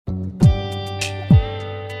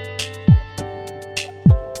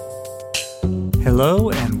Hello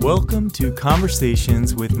and welcome to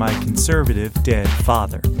Conversations with My Conservative Dead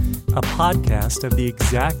Father, a podcast of the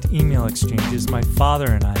exact email exchanges my father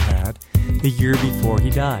and I had the year before he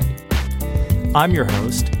died. I'm your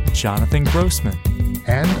host, Jonathan Grossman.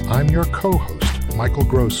 And I'm your co-host, Michael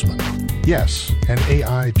Grossman. Yes, an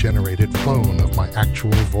AI-generated clone of my actual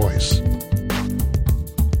voice.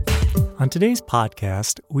 On today's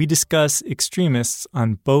podcast, we discuss extremists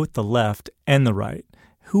on both the left and the right.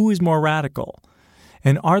 Who is more radical?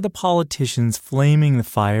 And are the politicians flaming the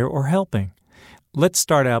fire or helping? Let's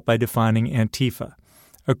start out by defining Antifa.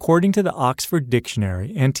 According to the Oxford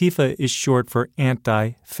Dictionary, Antifa is short for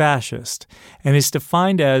anti-fascist and is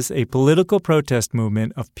defined as a political protest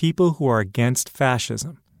movement of people who are against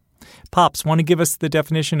fascism. Pops, want to give us the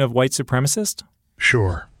definition of white supremacist?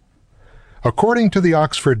 Sure. According to the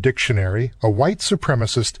Oxford Dictionary, a white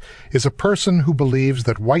supremacist is a person who believes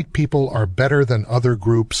that white people are better than other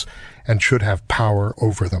groups and should have power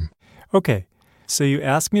over them. Okay, so you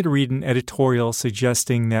asked me to read an editorial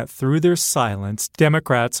suggesting that through their silence,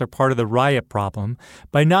 Democrats are part of the riot problem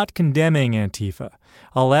by not condemning Antifa.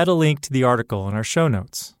 I'll add a link to the article in our show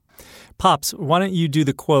notes. Pops, why don't you do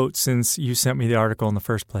the quote since you sent me the article in the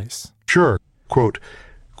first place? Sure. Quote,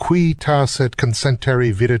 qui tacet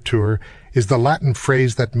consenteri videtur is the Latin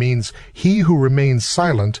phrase that means he who remains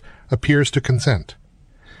silent appears to consent.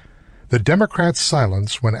 The Democrats'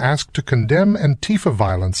 silence when asked to condemn Antifa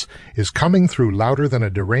violence is coming through louder than a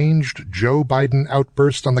deranged Joe Biden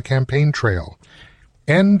outburst on the campaign trail.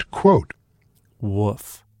 End quote.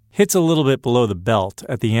 Woof. Hits a little bit below the belt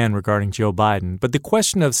at the end regarding Joe Biden, but the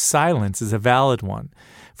question of silence is a valid one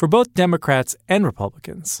for both Democrats and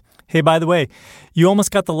Republicans. Hey, by the way, you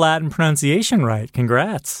almost got the Latin pronunciation right.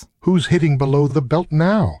 Congrats. Who's hitting below the belt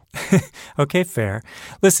now? Okay, fair.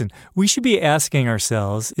 Listen, we should be asking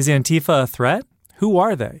ourselves, is Antifa a threat? Who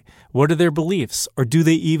are they? What are their beliefs? Or do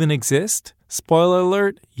they even exist? Spoiler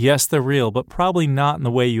alert, yes, they're real, but probably not in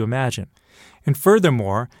the way you imagine. And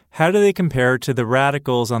furthermore, how do they compare to the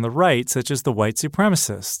radicals on the right, such as the white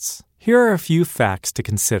supremacists? Here are a few facts to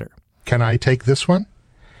consider. Can I take this one?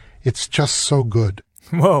 It's just so good.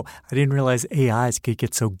 Whoa, I didn't realize AIs could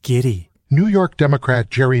get so giddy. New York Democrat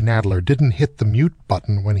Jerry Nadler didn't hit the mute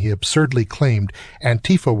button when he absurdly claimed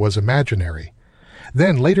Antifa was imaginary.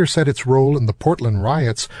 Then later said its role in the Portland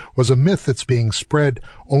riots was a myth that's being spread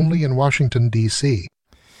only in Washington, D.C.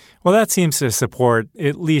 Well, that seems to support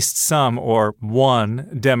at least some or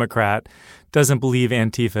one Democrat doesn't believe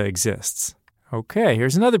Antifa exists. Okay,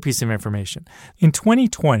 here's another piece of information. In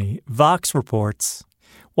 2020, Vox reports,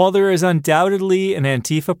 while there is undoubtedly an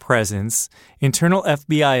Antifa presence, internal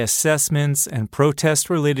FBI assessments and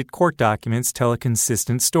protest-related court documents tell a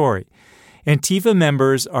consistent story. Antifa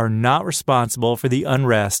members are not responsible for the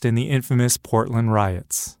unrest in the infamous Portland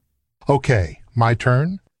riots. Okay, my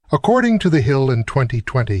turn. According to The Hill in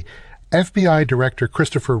 2020, FBI Director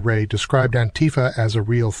Christopher Wray described Antifa as a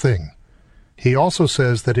real thing. He also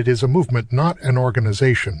says that it is a movement, not an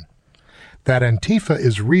organization. That Antifa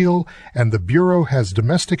is real, and the Bureau has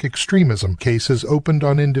domestic extremism cases opened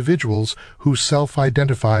on individuals who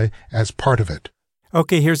self-identify as part of it.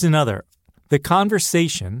 Okay, here's another. The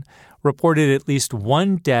Conversation reported at least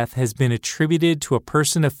one death has been attributed to a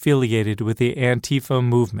person affiliated with the Antifa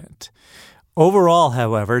movement. Overall,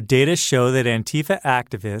 however, data show that Antifa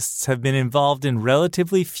activists have been involved in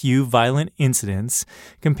relatively few violent incidents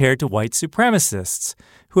compared to white supremacists,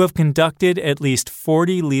 who have conducted at least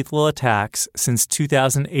 40 lethal attacks since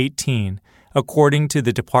 2018, according to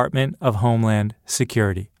the Department of Homeland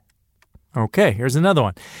Security. Okay, here's another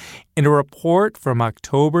one. In a report from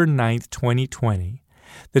October 9th, 2020,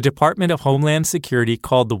 the Department of Homeland Security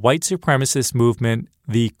called the white supremacist movement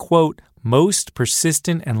the, quote, most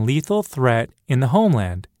persistent and lethal threat in the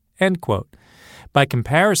homeland, end quote. By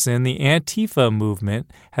comparison, the Antifa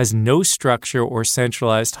movement has no structure or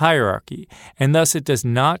centralized hierarchy, and thus it does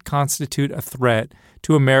not constitute a threat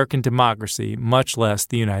to American democracy, much less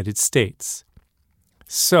the United States.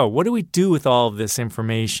 So, what do we do with all of this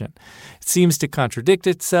information? It seems to contradict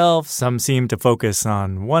itself. Some seem to focus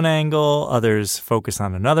on one angle, others focus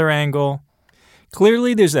on another angle.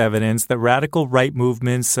 Clearly, there's evidence that radical right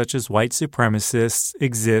movements such as white supremacists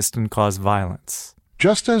exist and cause violence.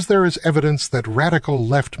 Just as there is evidence that radical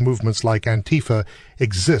left movements like Antifa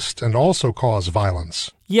exist and also cause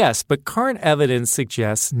violence. Yes, but current evidence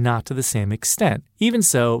suggests not to the same extent. Even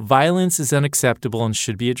so, violence is unacceptable and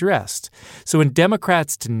should be addressed. So when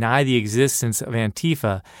Democrats deny the existence of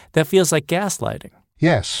Antifa, that feels like gaslighting.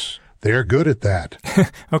 Yes, they're good at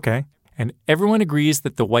that. Okay. And everyone agrees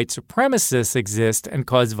that the white supremacists exist and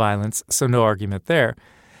cause violence, so no argument there.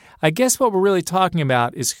 I guess what we're really talking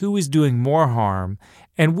about is who is doing more harm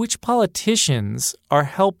and which politicians are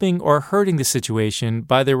helping or hurting the situation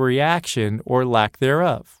by their reaction or lack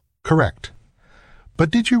thereof. Correct.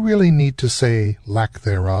 But did you really need to say lack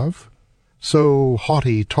thereof? So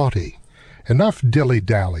haughty-taughty. Enough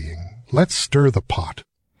dilly-dallying. Let's stir the pot.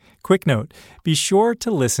 Quick note, be sure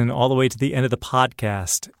to listen all the way to the end of the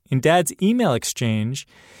podcast. In Dad's email exchange,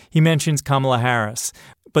 he mentions Kamala Harris,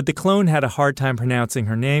 but the clone had a hard time pronouncing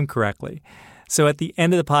her name correctly. So at the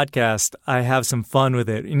end of the podcast, I have some fun with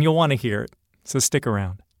it, and you'll want to hear it. So stick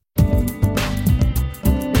around.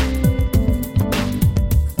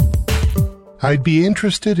 I'd be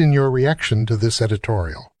interested in your reaction to this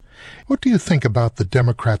editorial. What do you think about the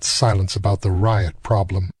Democrats' silence about the riot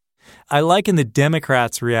problem? I liken the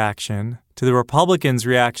Democrats' reaction to the Republicans'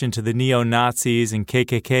 reaction to the neo-Nazis and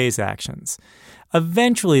KKK's actions.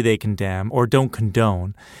 Eventually they condemn or don't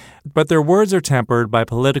condone, but their words are tempered by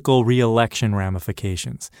political re-election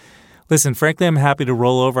ramifications. Listen, frankly, I'm happy to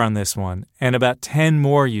roll over on this one, and about 10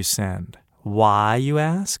 more you send. Why, you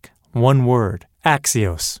ask? One word,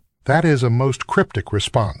 Axios. That is a most cryptic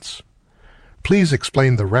response. Please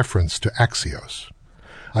explain the reference to Axios.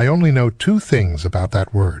 I only know 2 things about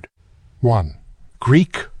that word. 1.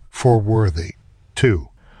 Greek for worthy. 2.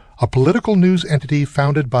 A political news entity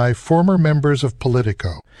founded by former members of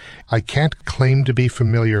Politico. I can't claim to be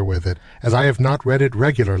familiar with it, as I have not read it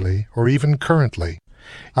regularly or even currently.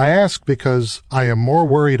 I ask because I am more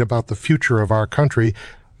worried about the future of our country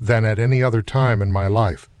than at any other time in my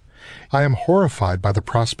life. I am horrified by the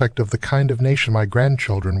prospect of the kind of nation my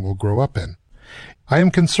grandchildren will grow up in. I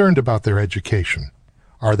am concerned about their education.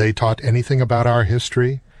 Are they taught anything about our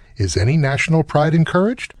history? Is any national pride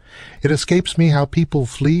encouraged? It escapes me how people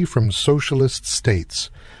flee from socialist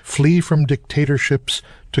states, flee from dictatorships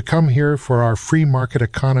to come here for our free market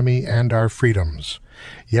economy and our freedoms.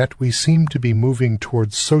 Yet we seem to be moving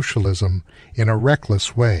towards socialism in a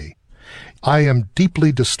reckless way. I am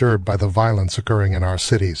deeply disturbed by the violence occurring in our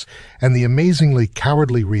cities and the amazingly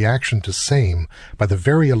cowardly reaction to same by the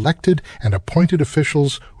very elected and appointed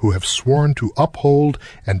officials who have sworn to uphold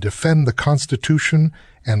and defend the Constitution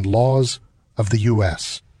and laws of the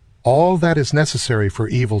U.S. All that is necessary for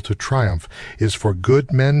evil to triumph is for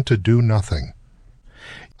good men to do nothing.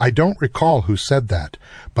 I don't recall who said that,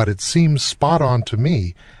 but it seems spot on to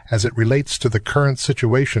me as it relates to the current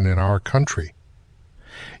situation in our country.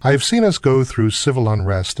 I have seen us go through civil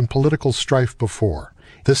unrest and political strife before.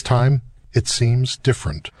 This time, it seems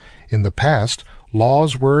different. In the past,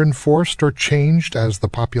 laws were enforced or changed as the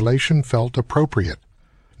population felt appropriate.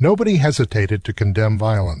 Nobody hesitated to condemn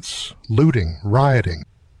violence, looting, rioting.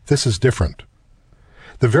 This is different.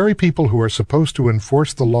 The very people who are supposed to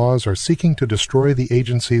enforce the laws are seeking to destroy the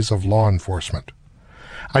agencies of law enforcement.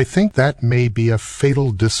 I think that may be a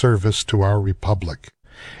fatal disservice to our republic.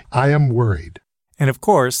 I am worried. And of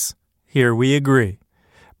course, here we agree.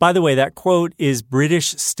 By the way, that quote is British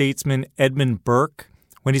statesman Edmund Burke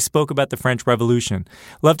when he spoke about the French Revolution.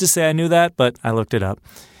 Love to say I knew that, but I looked it up.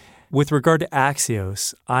 With regard to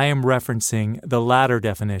Axios, I am referencing the latter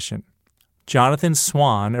definition. Jonathan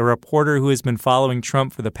Swan, a reporter who has been following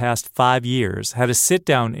Trump for the past 5 years, had a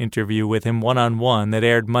sit-down interview with him one-on-one that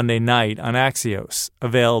aired Monday night on Axios,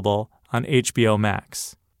 available on HBO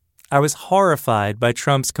Max. I was horrified by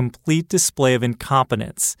Trump's complete display of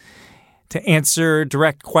incompetence to answer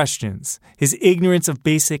direct questions, his ignorance of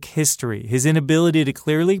basic history, his inability to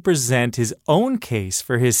clearly present his own case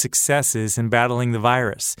for his successes in battling the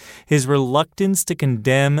virus, his reluctance to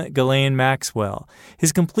condemn Ghislaine Maxwell,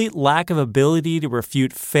 his complete lack of ability to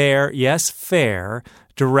refute fair,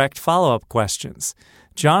 direct follow-up questions.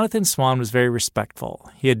 Jonathan Swan was very respectful.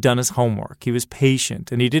 He had done his homework. He was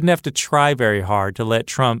patient, and he didn't have to try very hard to let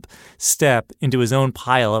Trump step into his own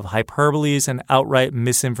pile of hyperboles and outright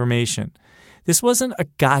misinformation. This wasn't a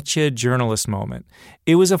gotcha journalist moment.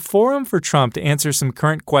 It was a forum for Trump to answer some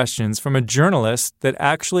current questions from a journalist that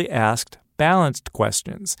actually asked balanced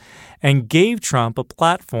questions and gave Trump a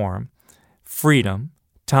platform, freedom,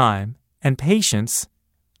 time, and patience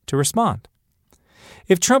to respond.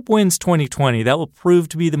 If Trump wins 2020, that will prove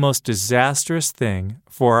to be the most disastrous thing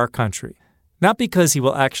for our country. Not because he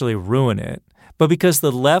will actually ruin it, but because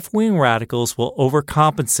the left-wing radicals will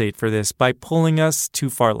overcompensate for this by pulling us too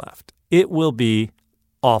far left. It will be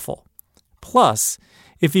awful. Plus,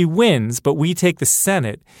 if he wins but we take the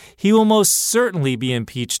Senate, he will most certainly be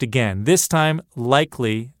impeached again, this time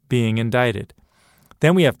likely being indicted.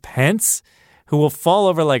 Then we have Pence, who will fall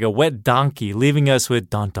over like a wet donkey, leaving us with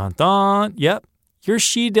dun-dun-dun. Yep. Your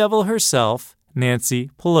she-devil herself,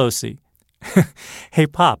 Nancy Pelosi. Hey,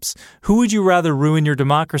 Pops, who would you rather ruin your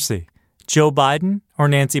democracy, Joe Biden Or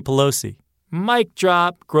Nancy Pelosi? Mic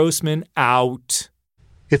drop, Grossman out.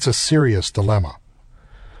 It's a serious dilemma.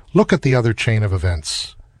 Look at the other chain of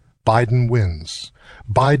events. Biden wins.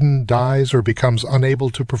 Biden dies or becomes unable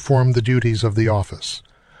to perform the duties of the office.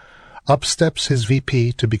 Up steps his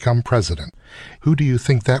VP to become president. Who do you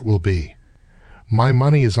think that will be? My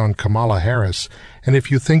money is on Kamala Harris, and if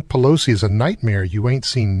you think Pelosi is a nightmare, you ain't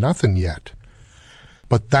seen nothing yet.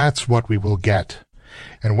 But that's what we will get.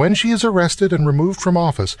 And when she is arrested and removed from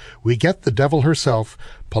office, we get the devil herself,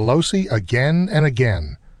 Pelosi, again and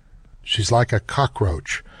again. She's like a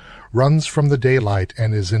cockroach, runs from the daylight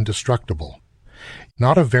and is indestructible.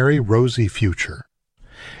 Not a very rosy future.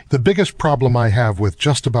 The biggest problem I have with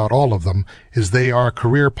just about all of them is they are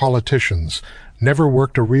career politicians, never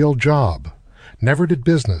worked a real job, never did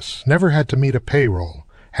business, never had to meet a payroll,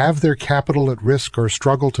 have their capital at risk or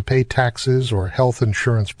struggle to pay taxes or health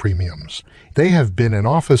insurance premiums. They have been in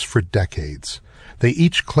office for decades. They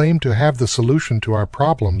each claim to have the solution to our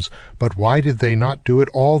problems, but why did they not do it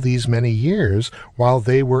all these many years while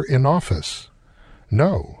they were in office?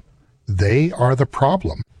 No, they are the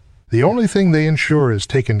problem. The only thing they ensure is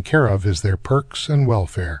taken care of is their perks and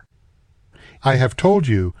welfare. I have told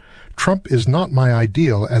you, Trump is not my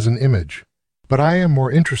ideal as an image, but I am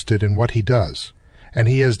more interested in what he does, and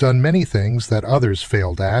he has done many things that others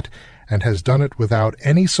failed at, and has done it without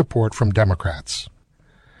any support from Democrats.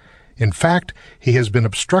 In fact, he has been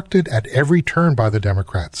obstructed at every turn by the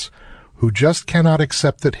Democrats, who just cannot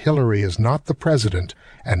accept that Hillary is not the president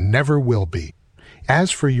and never will be.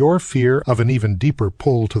 As for your fear of an even deeper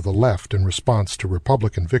pull to the left in response to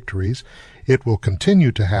Republican victories, it will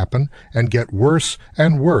continue to happen and get worse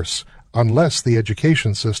and worse unless the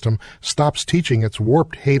education system stops teaching its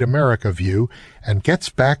warped hate America view and gets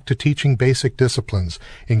back to teaching basic disciplines,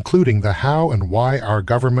 including the how and why our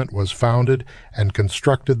government was founded and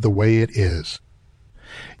constructed the way it is.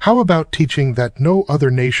 How about teaching that no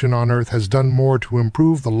other nation on earth has done more to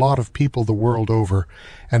improve the lot of people the world over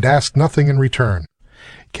and ask nothing in return?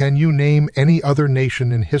 Can you name any other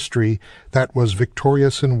nation in history that was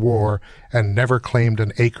victorious in war and never claimed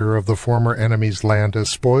an acre of the former enemy's land as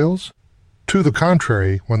spoils? To the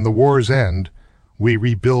contrary, when the wars end, we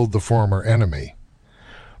rebuild the former enemy.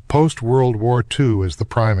 Post-World War II is the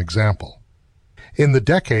prime example. In the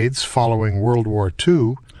decades following World War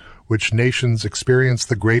II, which nations experienced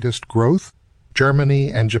the greatest growth?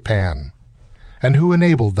 Germany and Japan. And who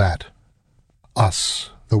enabled that? Us,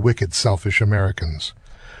 the wicked, selfish Americans.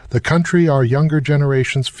 The country our younger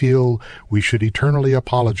generations feel we should eternally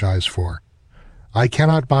apologize for. I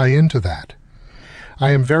cannot buy into that.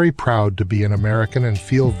 I am very proud to be an American and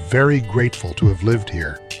feel very grateful to have lived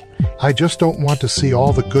here. I just don't want to see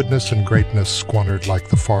all the goodness and greatness squandered like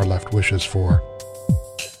the far left wishes for.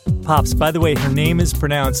 Pops, by the way, her name is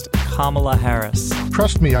pronounced Kamala Harris.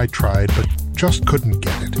 Trust me, I tried, but just couldn't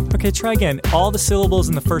get it. Okay, try again. All the syllables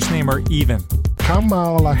in the first name are even.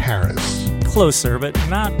 Kamala Harris. Closer, but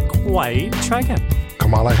not quite. Try again.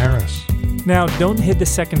 Kamala Harris. Now, don't hit the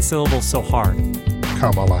second syllable so hard.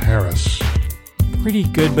 Kamala Harris. Pretty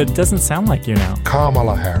good, but it doesn't sound like you now.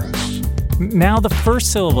 Kamala Harris. Now the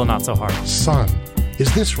first syllable not so hard. Son,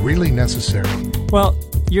 is this really necessary? Well,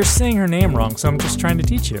 you're saying her name wrong, so I'm just trying to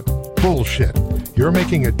teach you. Bullshit. You're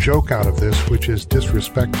making a joke out of this, which is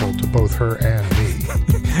disrespectful to both her and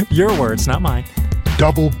me. Your words, not mine.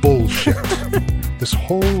 Double bullshit. This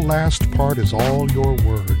whole last part is all your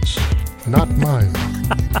words, not mine.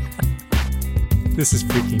 This is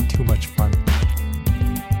freaking too much fun.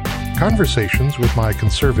 Conversations with My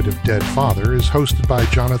Conservative Dead Father is hosted by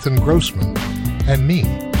Jonathan Grossman and me,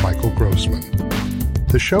 Michael Grossman.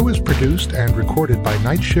 The show is produced and recorded by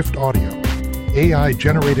Night Shift Audio,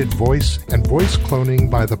 AI-generated voice and voice cloning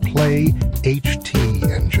by the Play HT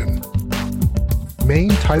engine. Main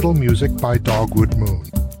title music by Dogwood Moon.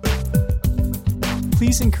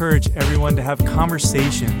 Please encourage everyone to have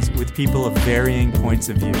conversations with people of varying points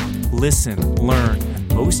of view. Listen, learn,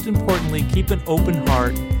 and most importantly, keep an open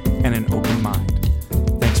heart and an open mind.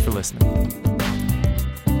 Thanks for listening.